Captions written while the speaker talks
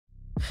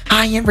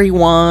Hi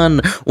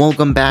everyone!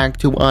 Welcome back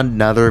to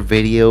another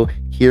video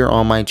here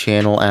on my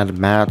channel at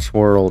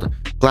MattsWorld.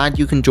 Glad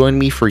you can join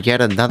me for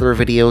yet another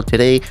video.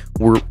 Today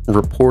we're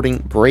reporting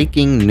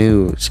breaking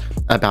news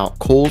about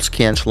Kohl's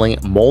canceling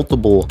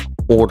multiple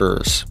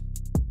orders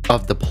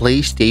of the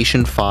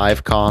PlayStation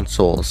 5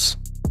 consoles.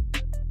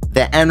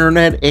 The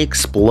internet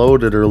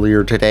exploded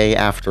earlier today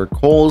after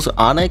Kohl's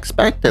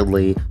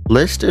unexpectedly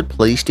listed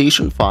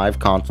PlayStation 5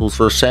 consoles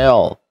for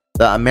sale.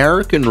 The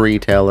American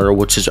retailer,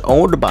 which is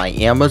owned by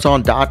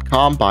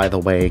Amazon.com by the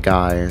way,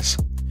 guys,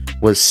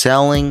 was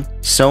selling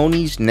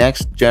Sony's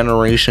next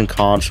generation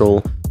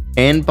console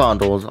in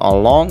bundles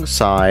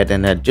alongside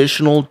an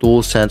additional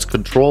DualSense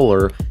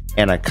controller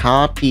and a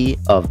copy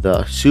of the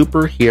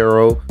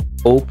superhero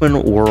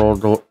open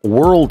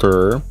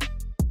worlder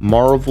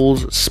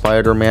Marvel's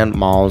Spider-Man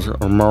Miles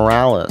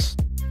Morales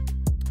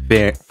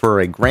for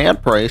a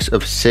grand price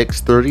of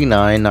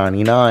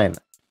 $639.99.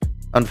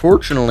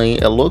 Unfortunately,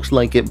 it looks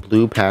like it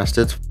blew past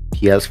its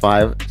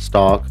PS5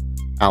 stock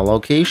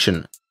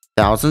allocation.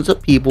 Thousands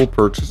of people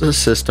purchased the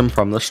system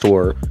from the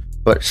store,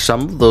 but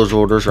some of those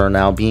orders are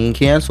now being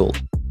canceled.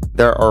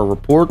 There are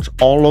reports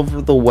all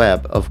over the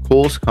web of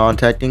Kohl's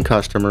contacting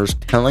customers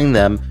telling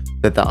them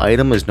that the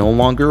item is no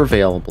longer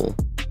available.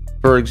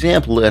 For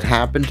example, it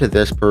happened to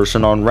this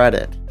person on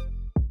Reddit.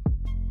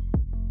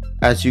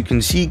 As you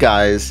can see,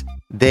 guys,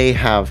 they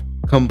have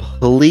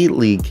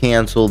completely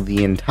canceled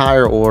the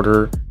entire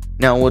order.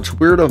 Now, what's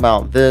weird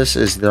about this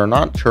is they're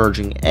not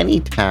charging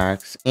any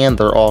tax and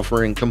they're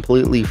offering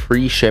completely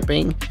free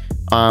shipping.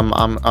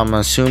 I'm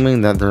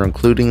assuming that they're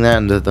including that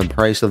into the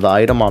price of the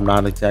item. I'm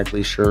not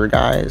exactly sure,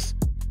 guys.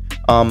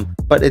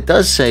 But it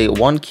does say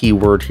one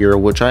keyword here,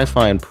 which I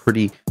find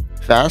pretty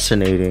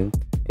fascinating.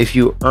 If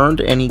you earned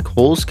any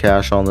Kohl's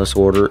cash on this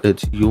order,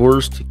 it's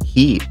yours to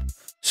keep.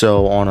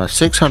 So on a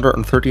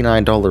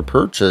 $639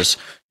 purchase,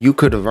 you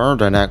could have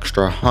earned an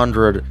extra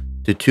 $100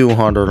 to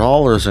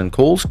 $200 in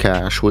Kohl's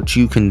cash, which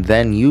you can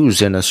then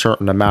use in a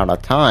certain amount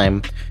of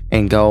time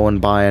and go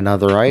and buy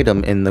another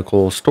item in the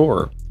Kohl's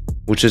store,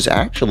 which is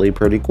actually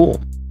pretty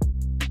cool.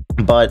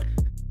 But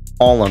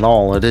all in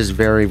all, it is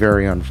very,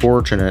 very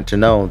unfortunate to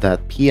know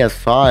that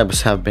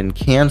PS5s have been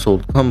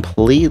canceled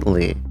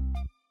completely.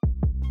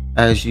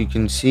 As you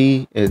can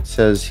see, it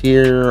says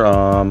here,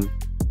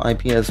 my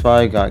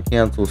PS5 got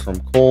canceled from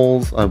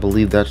Kohl's. I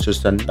believe that's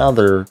just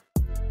another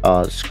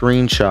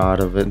screenshot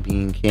of it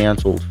being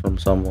canceled from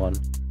someone.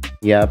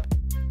 Yep.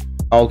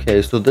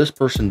 Okay, so this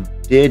person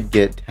did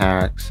get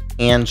tax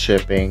and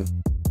shipping,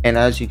 and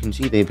as you can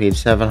see, they paid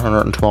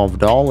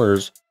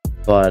 $712,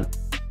 but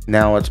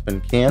now it's been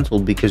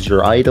canceled because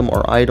your item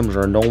or items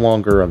are no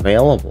longer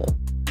available.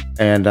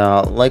 And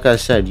like I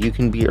said, you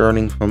can be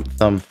earning from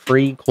some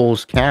free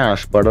Kohl's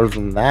cash, but other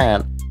than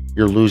that,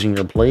 you're losing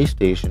your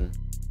PlayStation.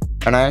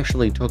 And I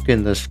actually took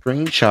in the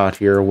screenshot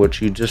here,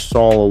 which you just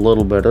saw a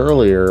little bit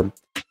earlier.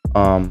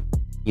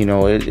 You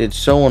know, it's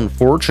so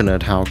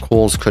unfortunate how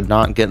Kohl's could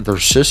not get their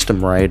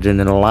system right,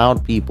 and it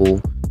allowed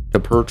people to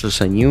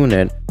purchase a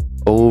unit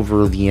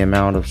over the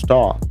amount of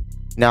stock.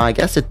 Now, I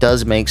guess it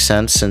does make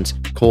sense since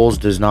Kohl's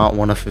does not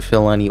want to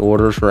fulfill any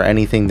orders for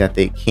anything that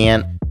they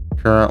can't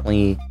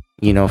currently,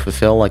 you know,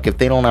 fulfill. Like if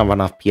they don't have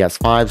enough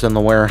PS5s in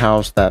the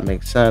warehouse, that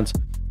makes sense,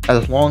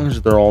 as long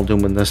as they're all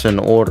doing this in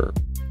order.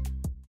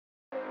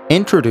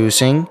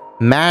 Introducing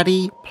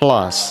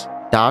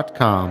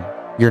MattsWorld.com,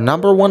 your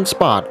 #1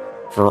 spot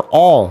for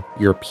all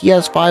your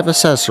PS5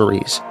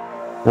 accessories.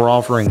 We're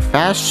offering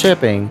fast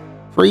shipping,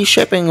 free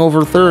shipping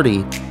over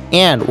 30,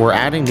 and we're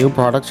adding new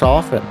products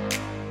often.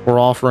 We're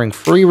offering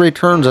free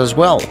returns as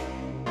well.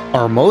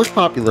 Our most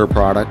popular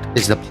product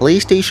is the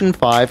PlayStation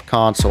 5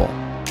 console,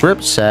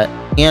 grip set,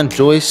 and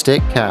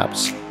joystick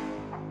caps.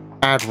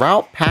 Add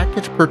route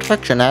package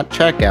protection at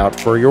checkout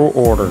for your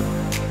order.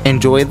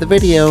 Enjoy the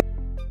video.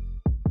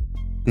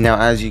 Now,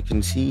 as you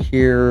can see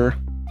here,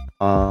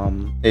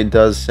 it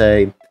does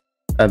say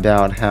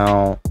about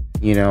how,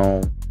 you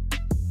know,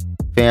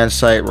 fan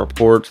site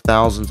reports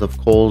thousands of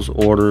Kohl's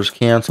orders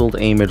canceled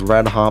amid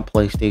red hot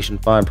PlayStation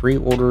 5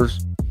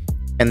 pre-orders.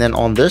 And then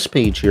on this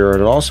page here, it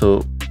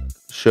also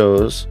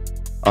shows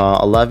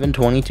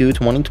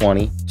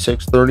 11/22/2020,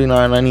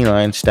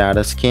 $639.99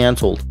 status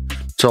canceled.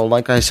 So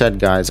like I said,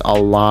 guys, a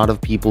lot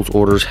of people's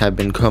orders have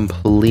been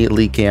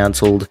completely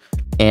canceled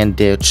and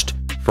ditched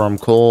from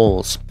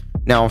Kohl's.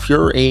 Now, if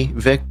you're a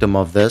victim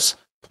of this,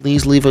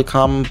 please leave a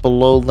comment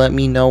below. Let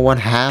me know what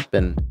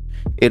happened.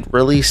 It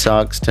really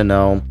sucks to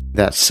know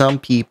that some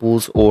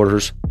people's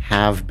orders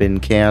have been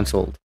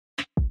canceled.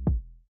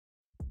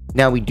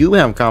 Now, we do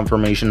have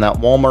confirmation that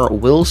Walmart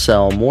will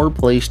sell more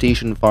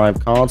PlayStation 5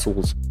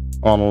 consoles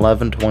on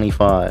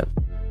 11/25,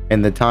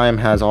 and the time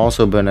has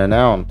also been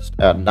announced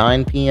at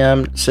 9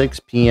 p.m.,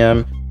 6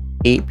 p.m.,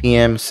 8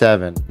 p.m.,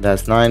 7.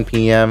 That's 9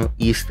 p.m.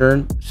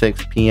 Eastern,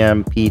 6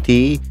 p.m.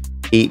 PT,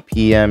 8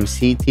 p.m.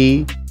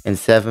 CT, and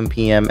 7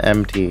 p.m.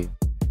 MT.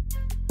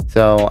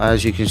 So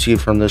as you can see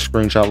from this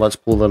screenshot, let's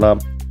pull it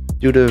up.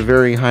 Due to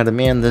very high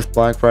demand, this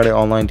Black Friday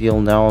online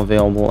deal now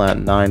available at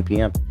 9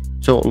 p.m.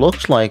 So it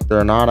looks like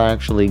they're not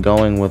actually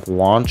going with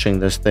launching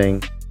this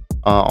thing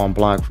on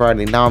Black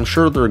Friday. Now, I'm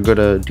sure they're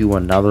gonna do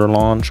another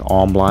launch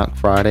on Black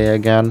Friday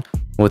again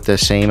with the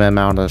same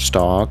amount of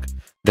stock.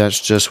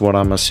 That's just what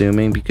I'm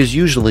assuming, because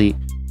usually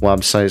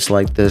websites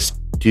like this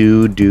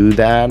do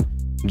that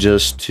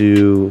just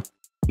to,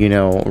 you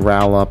know,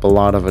 rile up a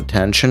lot of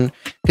attention,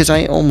 because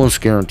I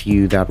almost guarantee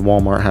you that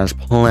Walmart has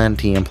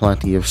plenty and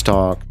plenty of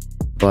stock,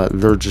 but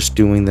they're just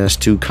doing this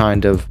to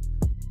kind of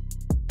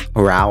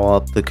rile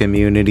up the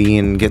community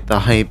and get the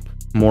hype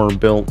more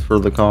built for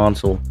the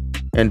console.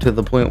 And to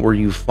the point where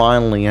you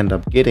finally end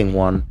up getting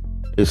one,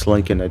 it's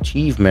like an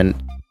achievement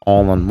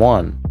all in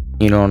one.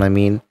 You know what I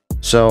mean?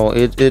 So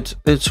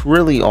it's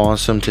really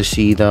awesome to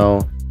see,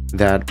 though,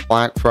 that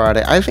Black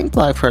Friday, I think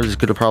Black Friday is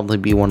going to probably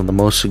be one of the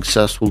most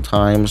successful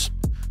times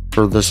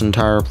for this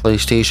entire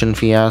PlayStation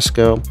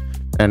fiasco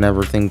and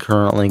everything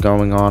currently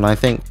going on. I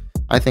think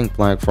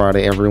Black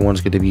Friday,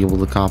 everyone's going to be able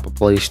to cop a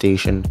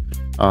PlayStation.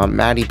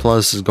 Matty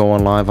Plus is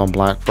going live on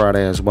Black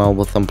Friday as well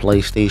with some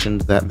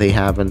PlayStations that they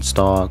have in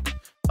stock.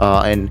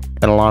 And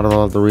a lot of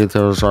other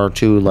retailers are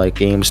too, like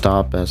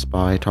GameStop, Best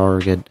Buy,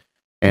 Target,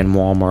 and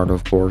Walmart,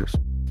 of course.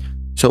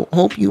 So,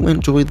 hope you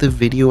enjoyed the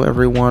video,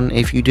 everyone.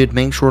 If you did,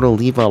 make sure to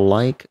leave a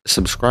like,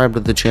 subscribe to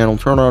the channel,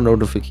 turn on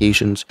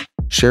notifications,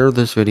 share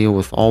this video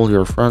with all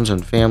your friends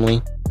and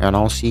family, and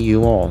I'll see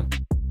you all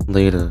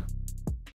later.